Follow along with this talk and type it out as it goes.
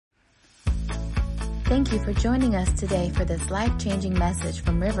Thank you for joining us today for this life-changing message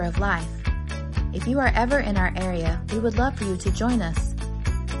from River of Life. If you are ever in our area, we would love for you to join us.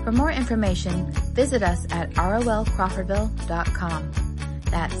 For more information, visit us at rolcrawfordville.com.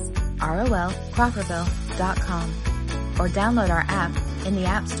 That's rolcrawfordville.com. Or download our app in the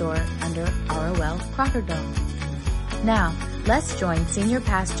App Store under ROL Crawfordville. Now, let's join Senior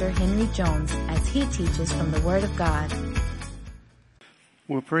Pastor Henry Jones as he teaches from the Word of God.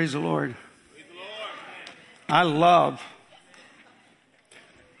 Well, praise the Lord. I love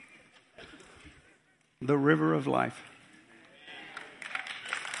the river of life.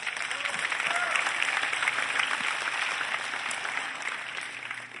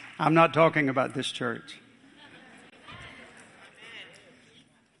 I'm not talking about this church.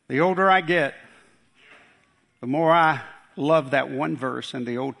 The older I get, the more I love that one verse in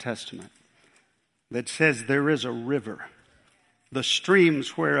the Old Testament that says there is a river, the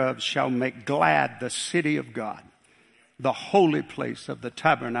streams whereof shall make glad the city of God, the holy place of the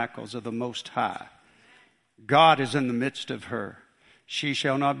tabernacles of the Most High. God is in the midst of her. She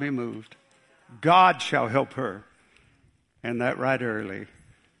shall not be moved. God shall help her. And that right early.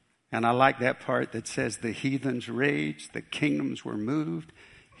 And I like that part that says the heathens raged, the kingdoms were moved.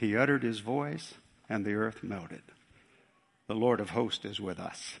 He uttered his voice and the earth melted. The Lord of hosts is with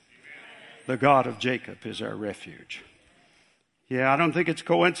us. The God of Jacob is our refuge. Yeah, I don't think it's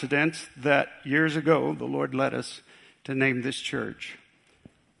coincidence that years ago the Lord led us to name this church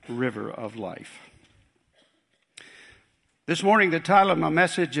River of Life. This morning the title of my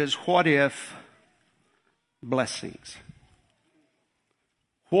message is What If Blessings?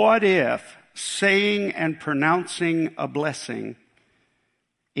 What if saying and pronouncing a blessing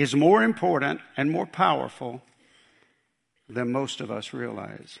is more important and more powerful than most of us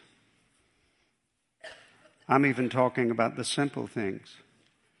realize? I'm even talking about the simple things.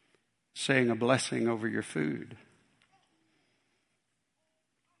 Saying a blessing over your food.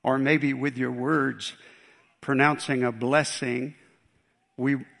 Or maybe with your words, pronouncing a blessing.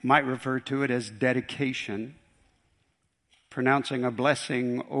 We might refer to it as dedication. Pronouncing a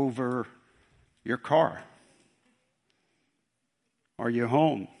blessing over your car. Or your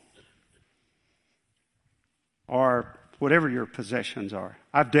home. Or whatever your possessions are.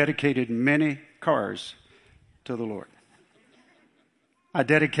 I've dedicated many cars to the Lord. I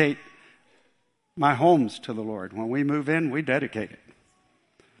dedicate my homes to the Lord. When we move in, we dedicate it.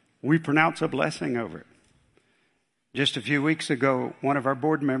 We pronounce a blessing over it. Just a few weeks ago, one of our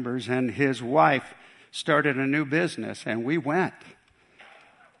board members and his wife started a new business, and we went.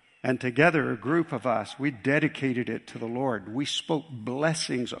 And together, a group of us, we dedicated it to the Lord. We spoke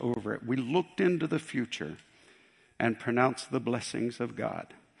blessings over it. We looked into the future and pronounced the blessings of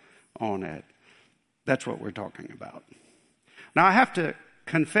God on it. That's what we're talking about. Now, I have to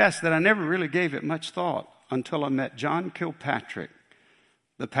confess that I never really gave it much thought until I met John Kilpatrick,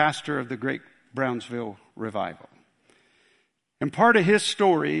 the pastor of the Great Brownsville Revival. And part of his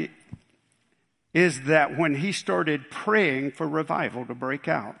story is that when he started praying for revival to break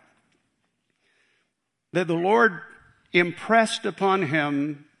out, that the Lord impressed upon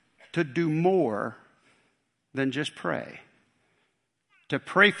him to do more than just pray. To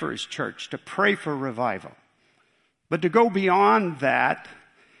pray for his church, to pray for revival. But to go beyond that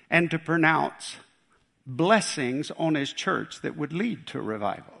and to pronounce blessings on his church that would lead to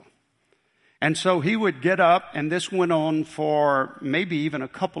revival. And so he would get up, and this went on for maybe even a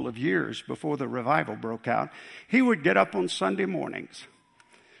couple of years before the revival broke out. He would get up on Sunday mornings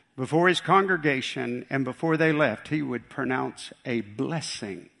before his congregation, and before they left, he would pronounce a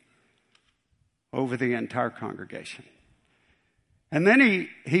blessing over the entire congregation. And then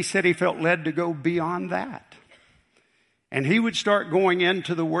he said he felt led to go beyond that. And he would start going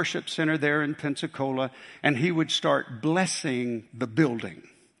into the worship center there in Pensacola, and he would start blessing the building,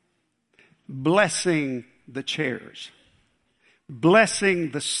 blessing the chairs,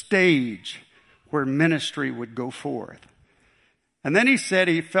 blessing the stage where ministry would go forth. And then he said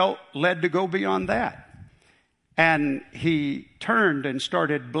he felt led to go beyond that. And he turned and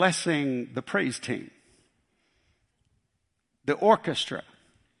started blessing the praise team, the orchestra,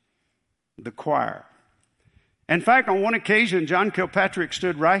 the choir. In fact, on one occasion, John Kilpatrick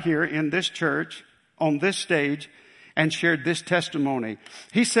stood right here in this church, on this stage, and shared this testimony.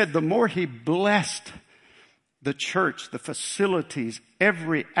 He said the more he blessed the church, the facilities,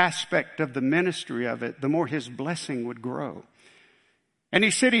 every aspect of the ministry of it, the more his blessing would grow. And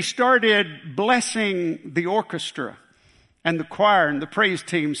he said he started blessing the orchestra and the choir and the praise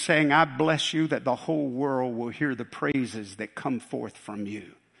team, saying, I bless you that the whole world will hear the praises that come forth from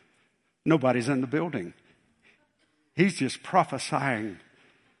you. Nobody's in the building. He's just prophesying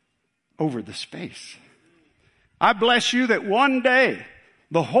over the space. I bless you that one day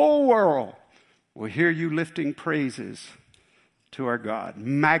the whole world will hear you lifting praises to our God,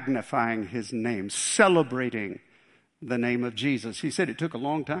 magnifying His name, celebrating the name of Jesus. He said it took a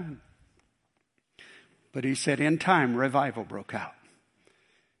long time. But He said in time, revival broke out.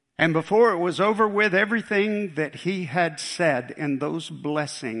 And before it was over with, everything that He had said in those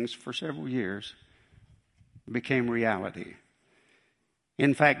blessings for several years became reality.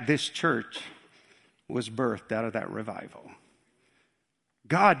 In fact, this church was birthed out of that revival.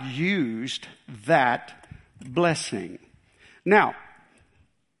 God used that blessing. Now,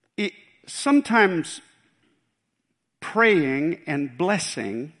 sometimes praying and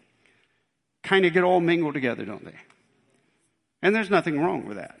blessing kind of get all mingled together, don't they? And there's nothing wrong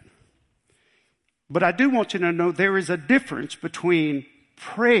with that. But I do want you to know there is a difference between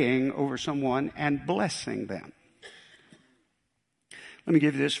praying over someone and blessing them. Let me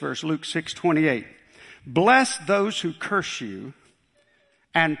give you this verse, Luke 6:28. Bless those who curse you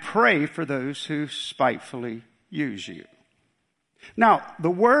and pray for those who spitefully use you. Now,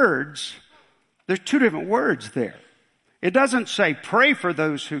 the words, there's two different words there. It doesn't say pray for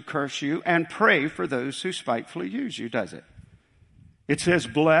those who curse you and pray for those who spitefully use you, does it? It says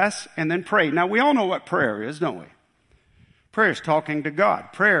bless and then pray. Now, we all know what prayer is, don't we? Prayer is talking to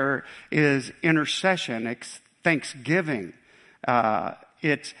God. Prayer is intercession, it's thanksgiving.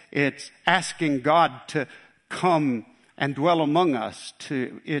 It's asking God to come and dwell among us.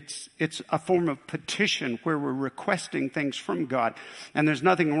 It's a form of petition where we're requesting things from God. And there's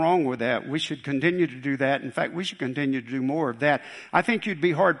nothing wrong with that. We should continue to do that. In fact, we should continue to do more of that. I think you'd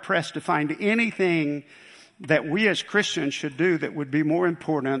be hard pressed to find anything that we as Christians should do that would be more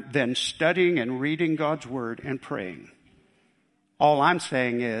important than studying and reading God's Word and praying. All I'm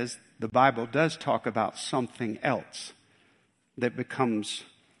saying is the Bible does talk about something else that becomes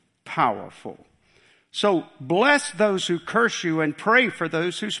powerful. So bless those who curse you and pray for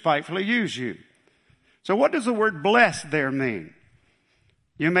those who spitefully use you. So what does the word bless there mean?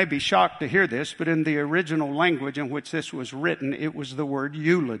 You may be shocked to hear this, but in the original language in which this was written, it was the word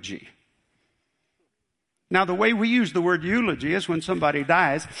eulogy. Now, the way we use the word eulogy is when somebody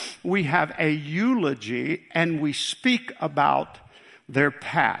dies, we have a eulogy and we speak about their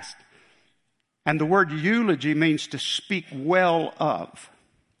past. And the word eulogy means to speak well of.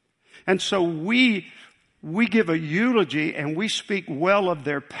 And so we give a eulogy and we speak well of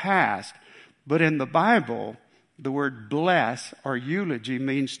their past. But in the Bible, the word bless or eulogy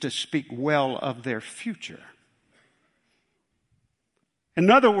means to speak well of their future. In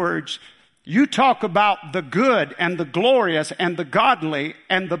other words, you talk about the good and the glorious and the godly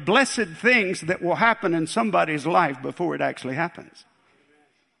and the blessed things that will happen in somebody's life before it actually happens.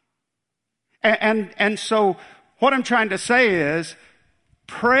 And so what I'm trying to say is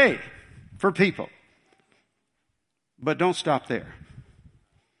pray for people. But don't stop there.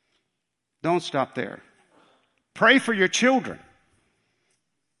 Don't stop there. Pray for your children.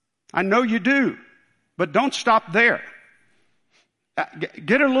 I know you do, but don't stop there.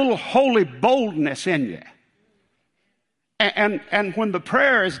 Get a little holy boldness in you. And when the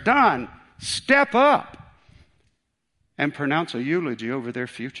prayer is done, step up and pronounce a eulogy over their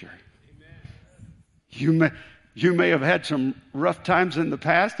future. You may have had some rough times in the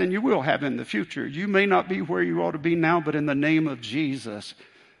past, and you will have in the future. You may not be where you ought to be now, but in the name of Jesus,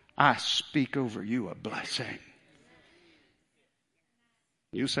 I speak over you a blessing.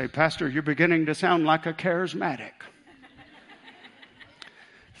 You say, Pastor, you're beginning to sound like a charismatic.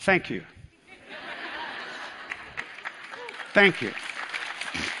 Thank you. Thank you.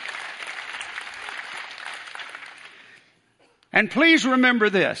 And please remember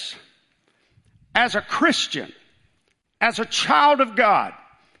this. As a Christian, as a child of God,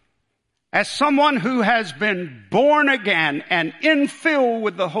 as someone who has been born again and infilled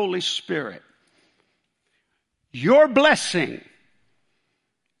with the Holy Spirit, your blessing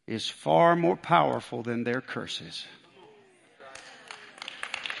is far more powerful than their curses.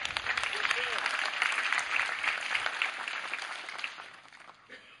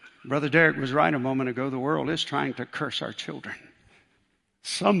 Brother Derek was right a moment ago. The world is trying to curse our children.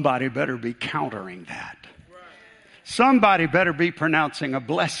 Somebody better be countering that. Somebody better be pronouncing a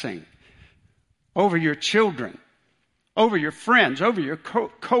blessing over your children, over your friends, over your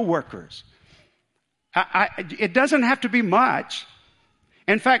co-workers. It doesn't have to be much.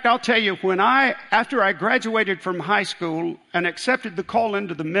 In fact, I'll tell you, after I graduated from high school and accepted the call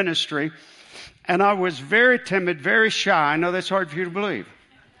into the ministry, and I was very timid, very shy. I know that's hard for you to believe.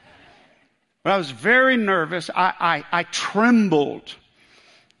 But I was very nervous. I trembled.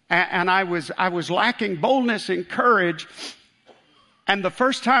 And I was lacking boldness and courage. And the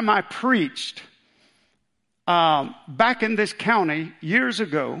first time I preached back in this county years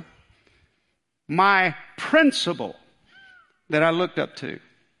ago, my principal that I looked up to,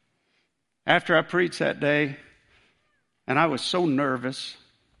 after I preached that day, and I was so nervous,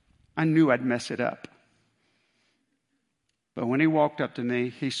 I knew I'd mess it up. But when he walked up to me,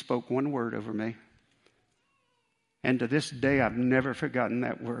 he spoke one word over me. And to this day, I've never forgotten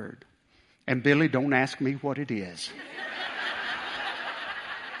that word. And Billy, don't ask me what it is.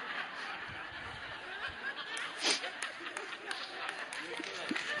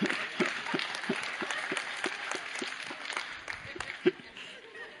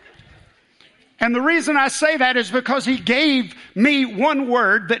 And the reason I say that is because he gave me one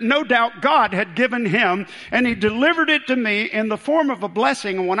word that no doubt God had given him, and he delivered it to me in the form of a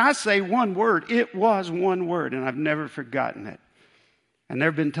blessing. And when I say one word, it was one word, and I've never forgotten it. And there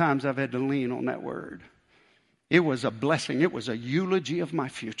have been times I've had to lean on that word. It was a blessing. It was a eulogy of my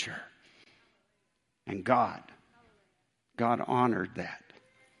future. And God honored that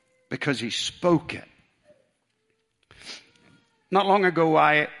because he spoke it. Not long ago,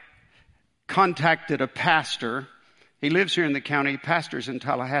 I contacted a pastor. He lives here in the county. He pastors in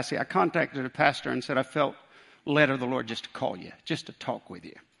Tallahassee. I contacted a pastor and said, I felt led of the Lord just to call you, just to talk with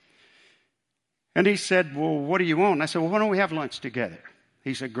you. And he said, well, what do you want? I said, well, why don't we have lunch together?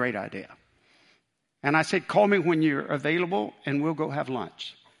 He said, great idea. And I said, call me when you're available and we'll go have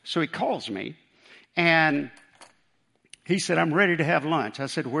lunch. So he calls me and he said, I'm ready to have lunch. I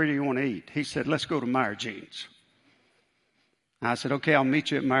said, where do you want to eat? He said, let's go to Meyer Jeans. I said, okay, I'll meet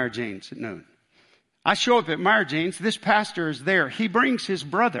you at Meyer Jeans at noon. I show up at Meyer Jeans. This pastor is there. He brings his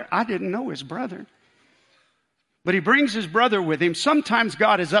brother. I didn't know his brother. But he brings his brother with him. Sometimes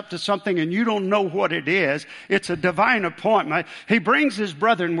God is up to something and you don't know what it is. It's a divine appointment. He brings his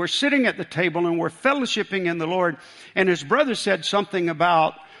brother and we're sitting at the table and we're fellowshipping in the Lord. And his brother said something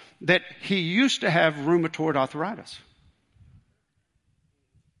about that he used to have rheumatoid arthritis.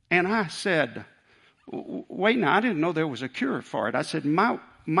 And I said, wait, now, I didn't know there was a cure for it. I said, my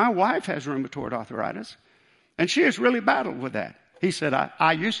wife has rheumatoid arthritis, and she has really battled with that. He said,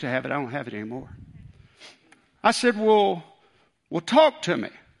 I used to have it. I don't have it anymore. I said, well, talk to me,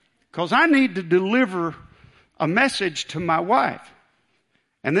 because I need to deliver a message to my wife.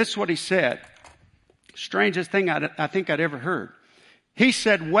 And this is what he said. Strangest thing I think I'd ever heard. He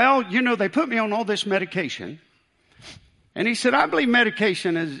said, well, they put me on all this medication. And he said, I believe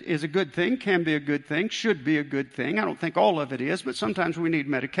medication is a good thing, can be a good thing, should be a good thing. I don't think all of it is, but sometimes we need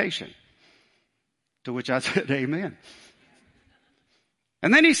medication. To which I said, amen.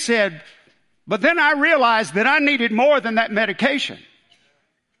 And then he said, but then I realized that I needed more than that medication.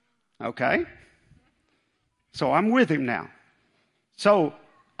 Okay. So I'm with him now. So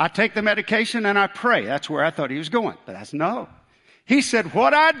I take the medication and I pray. That's where I thought he was going. But that's no. He said,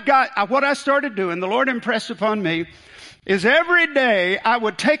 what I started doing, the Lord impressed upon me, is every day I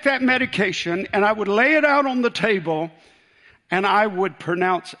would take that medication and I would lay it out on the table and I would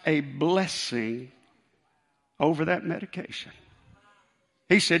pronounce a blessing over that medication.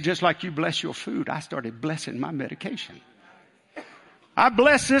 He said, just like you bless your food, I started blessing my medication. I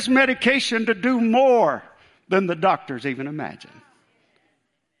bless this medication to do more than the doctors even imagine.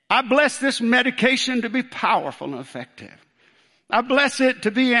 I bless this medication to be powerful and effective. I bless it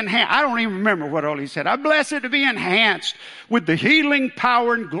to be enhanced. I don't even remember what all he said. I bless it to be enhanced with the healing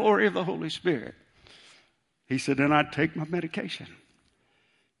power and glory of the Holy Spirit. He said, then I'd take my medication.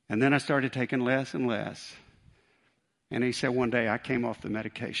 And then I started taking less and less. And he said, one day I came off the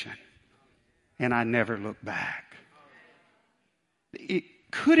medication and I never looked back.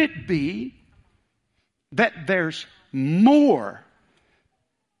 Could it be that there's more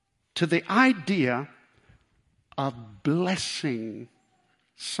to the idea of blessing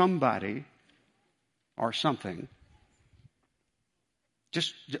somebody or something?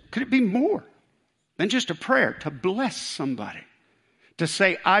 Could it be more than just a prayer to bless somebody? To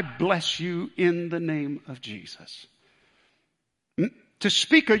say, I bless you in the name of Jesus. To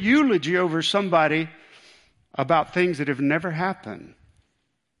speak a eulogy over somebody about things that have never happened.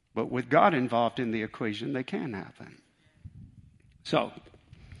 But with God involved in the equation, they can happen. So,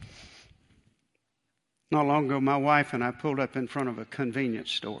 not long ago, my wife and I pulled up in front of a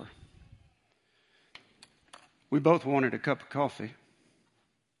convenience store. We both wanted a cup of coffee.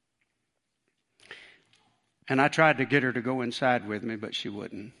 And I tried to get her to go inside with me, but she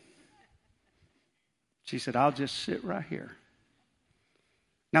wouldn't. She said, I'll just sit right here.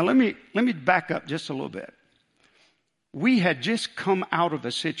 Now, let me back up just a little bit. We had just come out of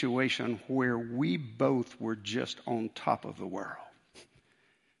a situation where we both were just on top of the world.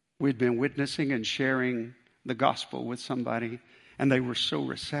 We'd been witnessing and sharing the gospel with somebody, And they were so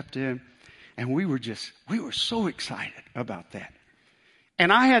receptive. And we were so excited about that.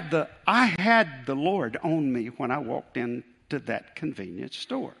 And I had the Lord on me when I walked into that convenience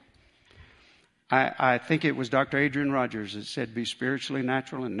store. I think it was Dr. Adrian Rogers that said, be spiritually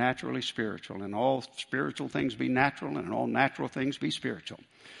natural and naturally spiritual. And all spiritual things be natural and all natural things be spiritual.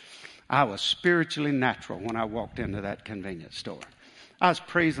 I was spiritually natural when I walked into that convenience store. I was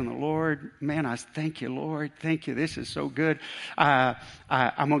praising the Lord. Man, I was, thank you, Lord. Thank you. This is so good. I'm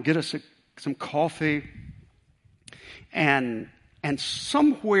going to get us some coffee. And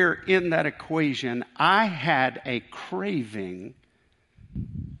somewhere in that equation, I had a craving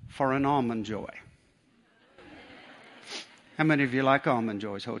for an Almond Joy. How many of you like Almond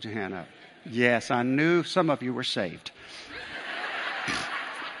Joys? Hold your hand up. Yes, I knew some of you were saved.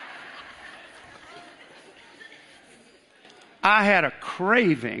 I had a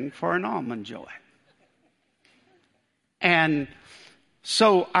craving for an Almond Joy. And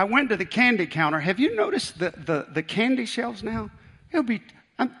so I went to the candy counter. Have you noticed the candy shelves now? They'll be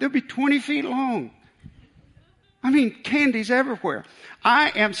 20 feet long. I mean, candy's everywhere. I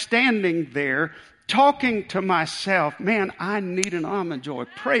am standing there talking to myself, man, I need an Almond Joy.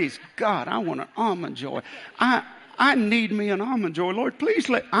 Praise God, I want an Almond Joy. I need me an Almond Joy. Lord, please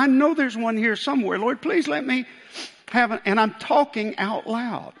I know there's one here somewhere. Lord, please let me have it. And I'm talking out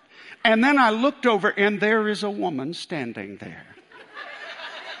loud. And then I looked over and there is a woman standing there.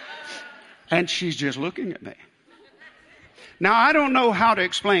 And she's just looking at me. Now, I don't know how to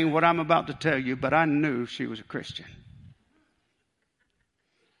explain what I'm about to tell you, but I knew she was a Christian.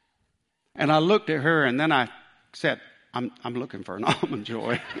 And I looked at her and then I said, I'm looking for an Almond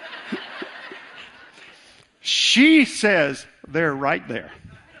Joy. She says, they're right there.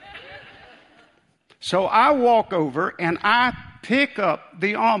 So I walk over and I pick up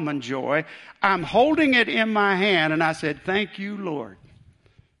the Almond Joy. I'm holding it in my hand and I said, thank you, Lord,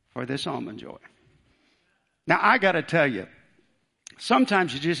 for this Almond Joy. Now, I got to tell you,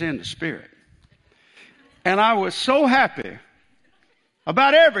 sometimes you're just in the Spirit. And I was so happy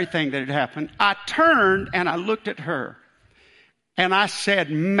about everything that had happened. I turned and I looked at her. And I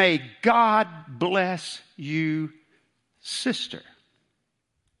said, may God bless you, sister.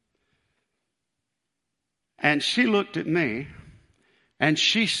 And she looked at me and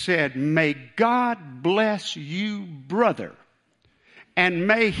she said, may God bless you, brother. And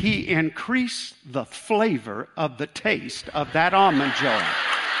may he increase the flavor of the taste of that Almond Joy.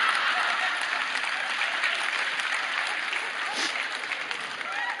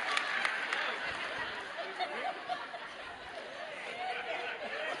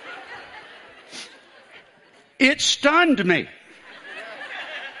 It stunned me.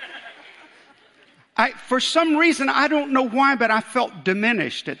 For some reason, I don't know why, but I felt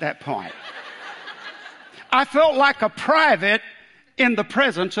diminished at that point. I felt like a private in the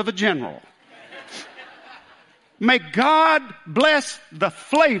presence of a general. May God bless the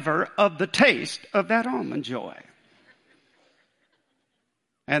flavor of the taste of that Almond Joy.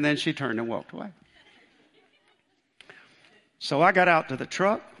 And then she turned and walked away. So I got out to the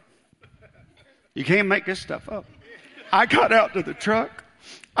truck. You can't make this stuff up. I got out to the truck.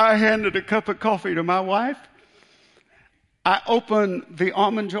 I handed a cup of coffee to my wife. I opened the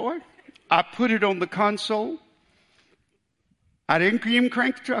Almond Joy. I put it on the console. I didn't even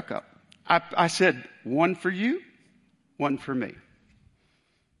crank the truck up. I said, one for you, one for me.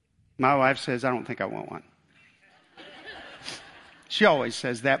 My wife says, I don't think I want one. She always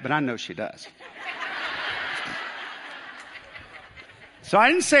says that, but I know she does. So I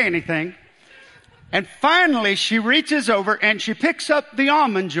didn't say anything. And finally, she reaches over and she picks up the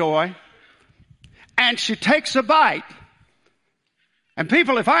Almond Joy and she takes a bite. And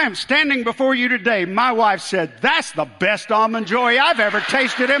people, if I am standing before you today, my wife said, that's the best Almond Joy I've ever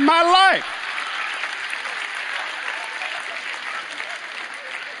tasted in my life.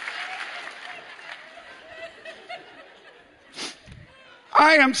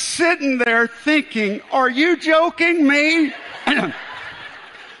 I am sitting there thinking, are you joking me?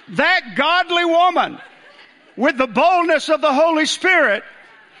 That godly woman, with the boldness of the Holy Spirit,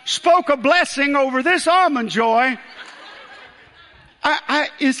 spoke a blessing over this Almond Joy.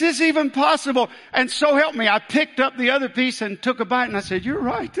 Is this even possible? And so help me, I picked up the other piece and took a bite and I said, you're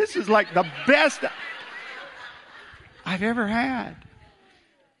right, this is like the best I've ever had.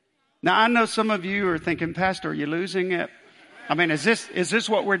 Now I know some of you are thinking, Pastor, are you losing it? I mean, is this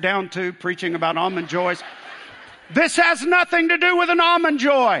what we're down to, preaching about Almond Joys? This has nothing to do with an Almond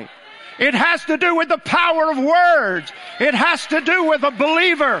Joy. It has to do with the power of words. It has to do with a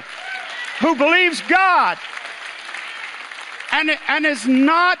believer who believes God and is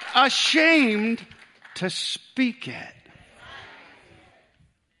not ashamed to speak it.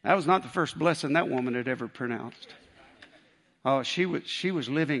 That was not the first blessing that woman had ever pronounced. Oh, she was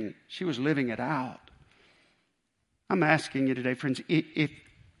living it out. I'm asking you today, friends,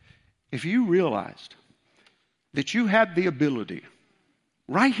 if you realized that you had the ability,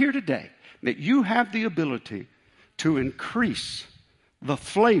 right here today, that you have the ability to increase the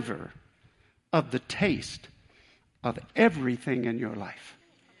flavor of the taste of everything in your life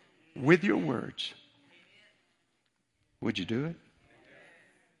with your words, would you do it?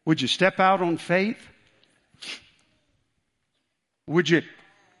 Would you step out on faith? Would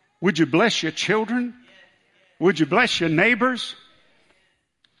you bless your children? Would you bless your neighbors?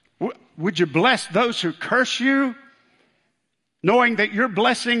 Would you bless those who curse you, knowing that your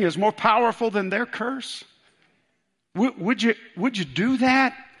blessing is more powerful than their curse? Would you do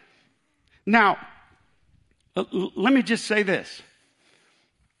that? Now, let me just say this.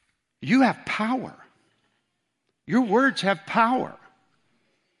 You have power. Your words have power.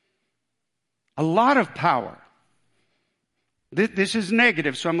 A lot of power. This is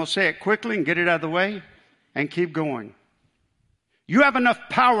negative, so I'm going to say it quickly and get it out of the way and keep going. You have enough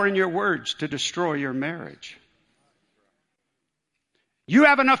power in your words to destroy your marriage. You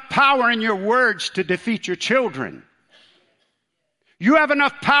have enough power in your words to defeat your children. You have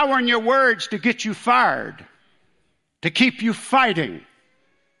enough power in your words to get you fired, to keep you fighting,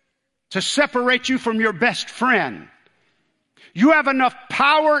 to separate you from your best friend. You have enough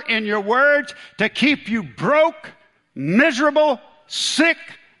power in your words to keep you broke, miserable, sick,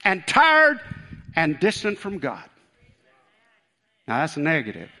 and tired, and distant from God. Now that's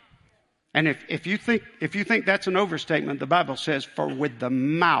negative. And if you think that's an overstatement, the Bible says, for with the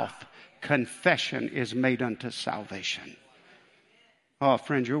mouth confession is made unto salvation. Oh,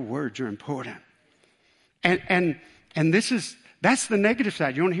 friends, your words are important. And that's the negative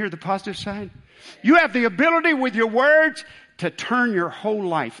side. You want to hear the positive side? You have the ability with your words to turn your whole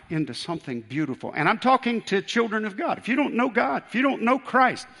life into something beautiful. And I'm talking to children of God. If you don't know God, if you don't know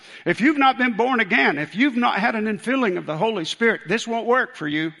Christ, if you've not been born again, if you've not had an infilling of the Holy Spirit, this won't work for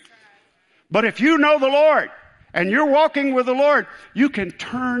you. But if you know the Lord and you're walking with the Lord, you can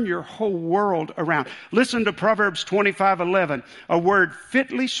turn your whole world around. Listen to Proverbs 25:11. A word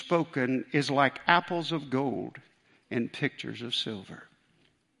fitly spoken is like apples of gold in pictures of silver.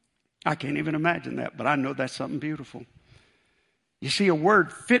 I can't even imagine that, but I know that's something beautiful. You see, a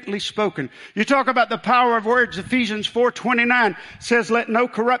word fitly spoken. You talk about the power of words. Ephesians 4:29 says, let no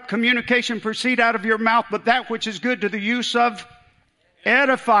corrupt communication proceed out of your mouth, but that which is good to the use of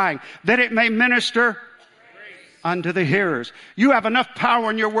edifying, that it may minister unto the hearers. You have enough power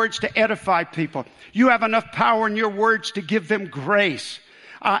in your words to edify people. You have enough power in your words to give them grace.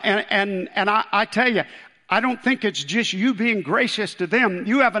 And I tell you, I don't think it's just you being gracious to them.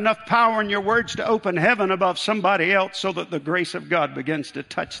 You have enough power in your words to open heaven above somebody else so that the grace of God begins to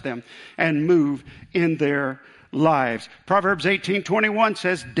touch them and move in their lives. Proverbs 18:21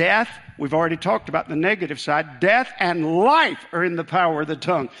 says, death, we've already talked about the negative side, death and life are in the power of the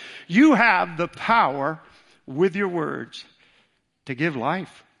tongue. You have the power with your words to give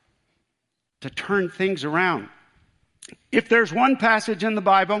life, to turn things around. If there's one passage in the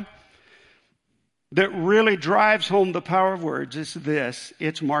Bible that really drives home the power of words, it's this.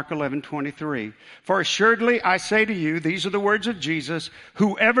 It's Mark 11:23. For assuredly I say to you, these are the words of Jesus,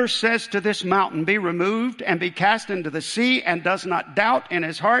 whoever says to this mountain, be removed and be cast into the sea, and does not doubt in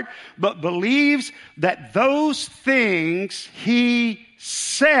his heart, but believes that those things he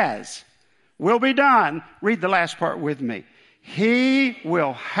says will be done. Read the last part with me. He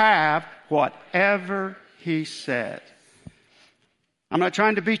will have whatever he says. I'm not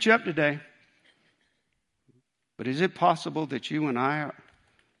trying to beat you up today. But is it possible that you and I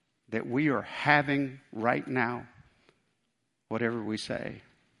that we are having right now whatever we say?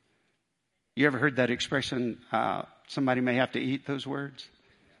 You ever heard that expression, somebody may have to eat those words?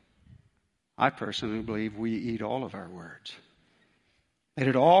 I personally believe we eat all of our words. That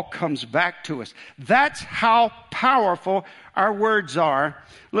it all comes back to us. That's how powerful our words are.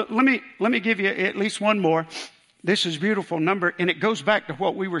 Let me give you at least one more. This is beautiful number, and it goes back to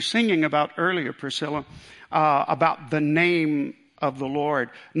what we were singing about earlier, Priscilla, about the name of the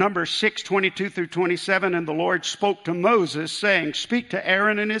Lord. Numbers 6:22-27, and the Lord spoke to Moses, saying, speak to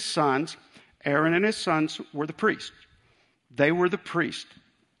Aaron and his sons. Aaron and his sons were the priests. They were the priests.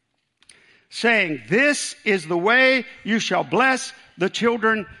 Saying, this is the way you shall bless the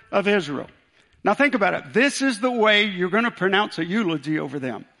children of Israel. Now think about it. This is the way you're going to pronounce a eulogy over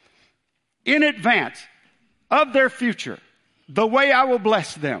them. In advance of their future, the way I will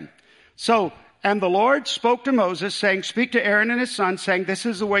bless them. So, and the Lord spoke to Moses, saying, speak to Aaron and his sons, saying, this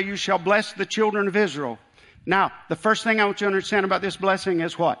is the way you shall bless the children of Israel. Now, the first thing I want you to understand about this blessing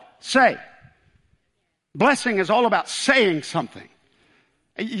is what? Say. Blessing is all about saying something.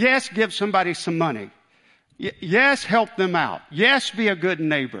 Yes, give somebody some money. Yes, help them out. Yes, be a good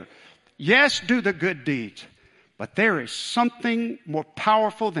neighbor. Yes, do the good deeds. But there is something more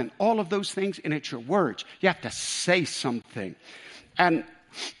powerful than all of those things, and it's your words. You have to say something. And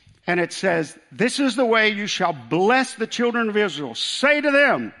it says, this is the way you shall bless the children of Israel. Say to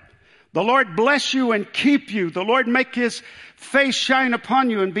them, the Lord bless you and keep you. The Lord make his face shine upon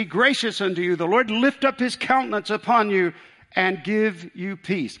you and be gracious unto you. The Lord lift up his countenance upon you and give you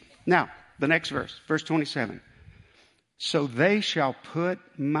peace. Now, the next verse, verse 27. So they shall put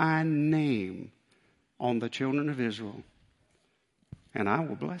my name on the children of Israel, and I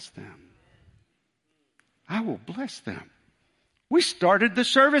will bless them. I will bless them. We started the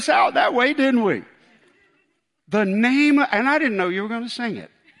service out that way, didn't we? The name, and I didn't know you were going to sing it.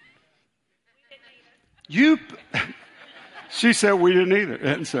 She said we didn't either.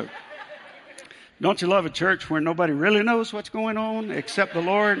 And so, don't you love a church where nobody really knows what's going on except the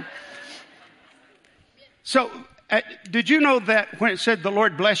Lord? So, did you know that when it said the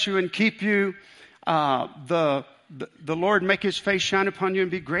Lord bless you and keep you, the Lord make his face shine upon you and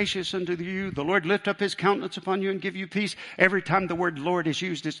be gracious unto you. The Lord lift up his countenance upon you and give you peace. Every time the word Lord is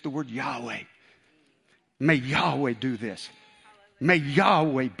used, it's the word Yahweh. May Yahweh do this. May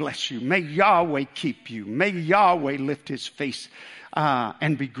Yahweh bless you. May Yahweh keep you. May Yahweh lift his face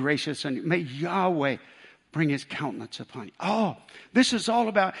and be gracious. And may Yahweh bring his countenance upon you. Oh, this is all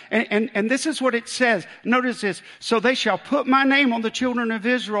about, and this is what it says. Notice this. So they shall put my name on the children of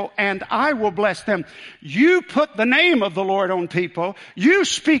Israel, and I will bless them. You put the name of the Lord on people. You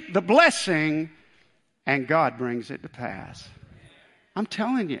speak the blessing, and God brings it to pass. I'm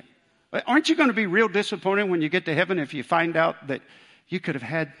telling you. Aren't you going to be real disappointed when you get to heaven if you find out that you could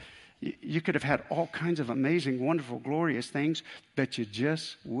have had all kinds of amazing, wonderful, glorious things, but you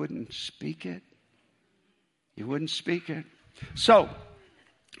just wouldn't speak it? You wouldn't speak it. So,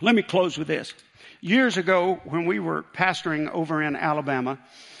 let me close with this. Years ago, when we were pastoring over in Alabama,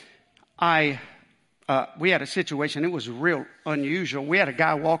 we had a situation. It was real unusual. We had a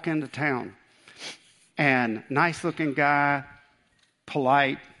guy walk into town, and nice-looking guy,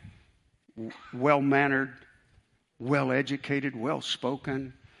 polite, well-mannered, well-educated,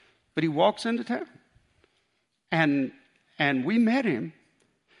 well-spoken. But he walks into town. And we met him.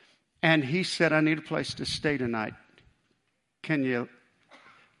 And he said, I need a place to stay tonight. Can you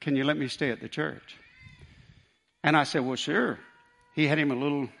let me stay at the church? And I said, well, sure. He had him a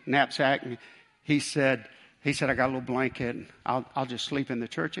little knapsack. And he said, I got a little blanket. I'll just sleep in the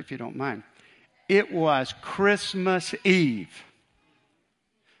church if you don't mind. It was Christmas Eve.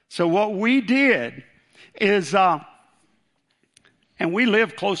 So what we did is, and we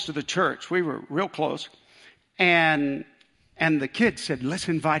lived close to the church. We were real close. And the kids said, let's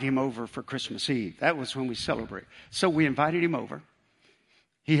invite him over for Christmas Eve. That was when we celebrated. So we invited him over.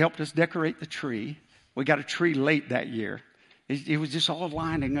 He helped us decorate the tree. We got a tree late that year. It was just all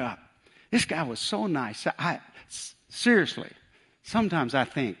lining up. This guy was so nice. Seriously, sometimes I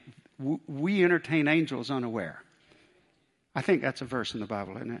think we entertain angels unaware. I think that's a verse in the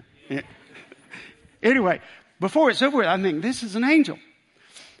Bible, isn't it? Anyway, before it's over with, I think this is an angel.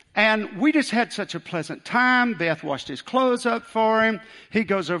 And we just had such a pleasant time. Beth washed his clothes up for him. He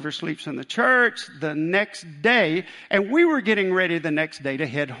goes over, sleeps in the church the next day. And we were getting ready the next day to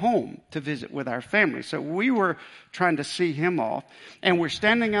head home to visit with our family. So we were trying to see him off. And we're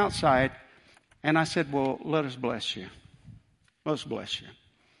standing outside. And I said, well, let us bless you. Let's bless you.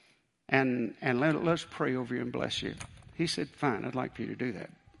 And let's pray over you and bless you. He said, fine, I'd like for you to do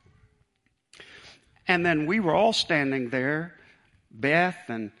that. And then we were all standing there. Beth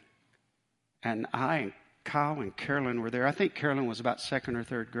and I and Kyle and Carolyn were there. I think Carolyn was about 2nd or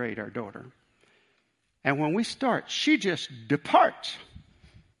 3rd grade, our daughter. And when we start, she just departs.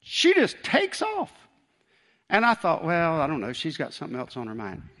 She just takes off. And I thought, well, I don't know. She's got something else on her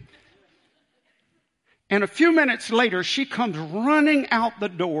mind. And a few minutes later, she comes running out the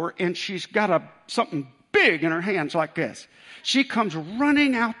door, and she's got something big in her hands like this. She comes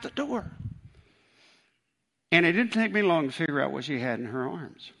running out the door. And it didn't take me long to figure out what she had in her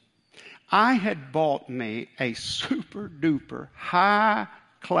arms. I had bought me a super duper high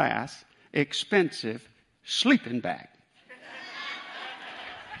class, expensive sleeping bag.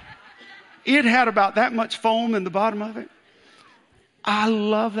 It had about that much foam in the bottom of it. I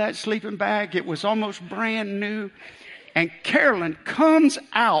love that sleeping bag. It was almost brand new. And Carolyn comes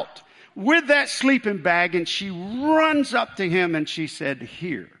out with that sleeping bag, and she runs up to him and she said,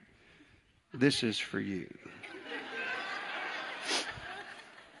 here, this is for you.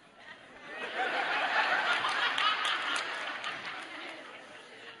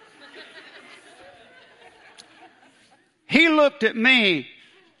 He looked at me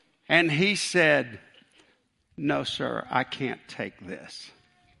and he said, "No, sir, I can't take this."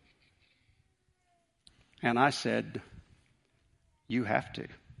 And I said, "You have to.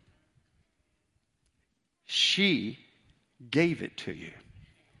 She gave it to you,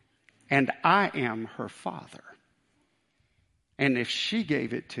 and I am her father. And if she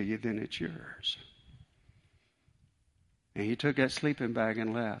gave it to you, then it's yours." And he took that sleeping bag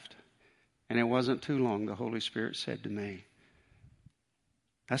and left. And it wasn't too long, the Holy Spirit said to me,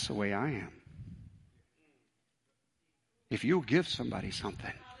 "That's the way I am. If you'll give somebody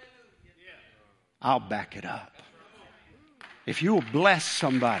something, I'll back it up. If you'll bless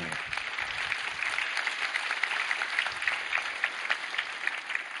somebody,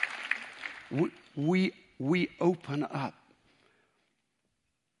 we open up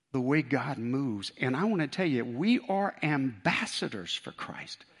the way God moves. And I want to tell you, we are ambassadors for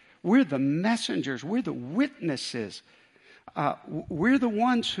Christ. We're the messengers. We're the witnesses. We're the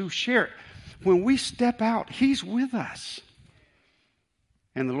ones who share it. When we step out, He's with us.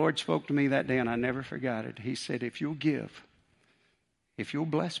 And the Lord spoke to me that day, and I never forgot it. He said, if you'll give, if you'll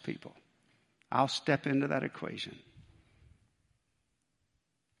bless people, I'll step into that equation.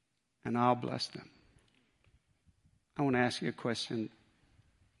 And I'll bless them. I want to ask you a question.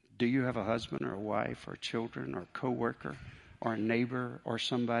 Do you have a husband or a wife or children or a coworker or a neighbor or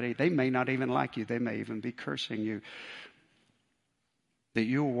somebody? They may not even like you. They may even be cursing you. That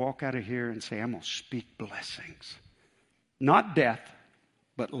you'll walk out of here and say, I'm going to speak blessings. Not death,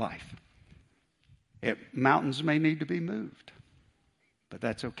 but life. Mountains may need to be moved. But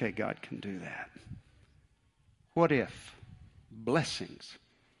that's okay. God can do that. What if blessings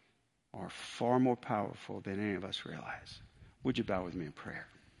are far more powerful than any of us realize? Would you bow with me in prayer?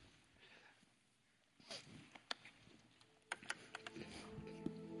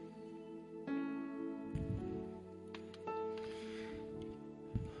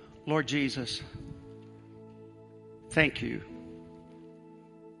 Lord Jesus, thank you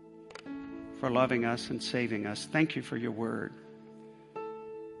for loving us and saving us. Thank you for your word.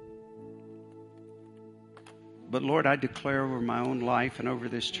 But Lord, I declare over my own life and over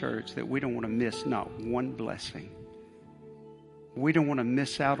this church that we don't want to miss not one blessing. We don't want to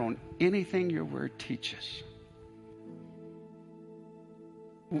miss out on anything your word teaches.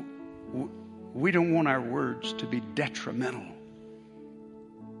 We don't want our words to be detrimental.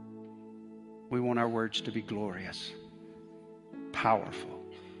 We want our words to be glorious, powerful,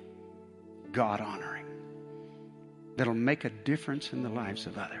 God-honoring, that'll make a difference in the lives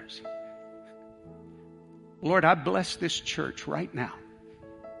of others. Lord, I bless this church right now.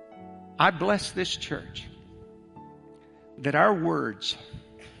 I bless this church that our words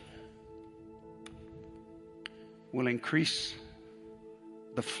will increase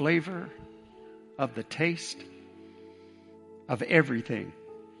the flavor of the taste of everything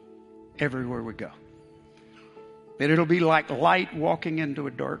everywhere we go. That it'll be like light walking into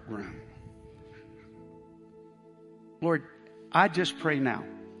a dark room. Lord, I just pray now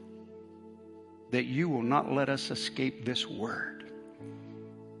that you will not let us escape this word.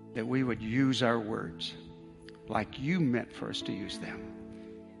 That we would use our words like you meant for us to use them.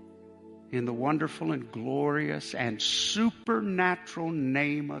 In the wonderful and glorious and supernatural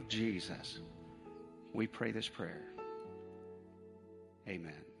name of Jesus, we pray this prayer.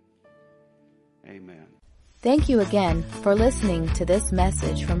 Amen. Amen. Thank you again for listening to this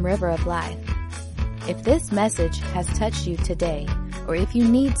message from River of Life. If this message has touched you today, or if you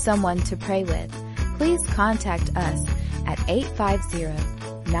need someone to pray with, please contact us at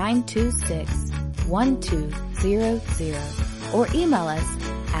 850-926-1200 or email us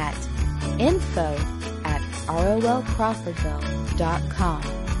at info@rolcrawfordville.com.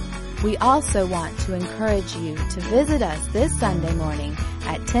 We also want to encourage you to visit us this Sunday morning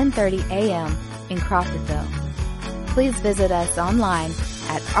at 10:30 a.m. in Crawfordville. Please visit us online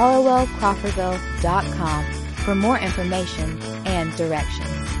at rolcrawfordville.com for more information and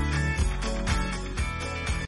directions.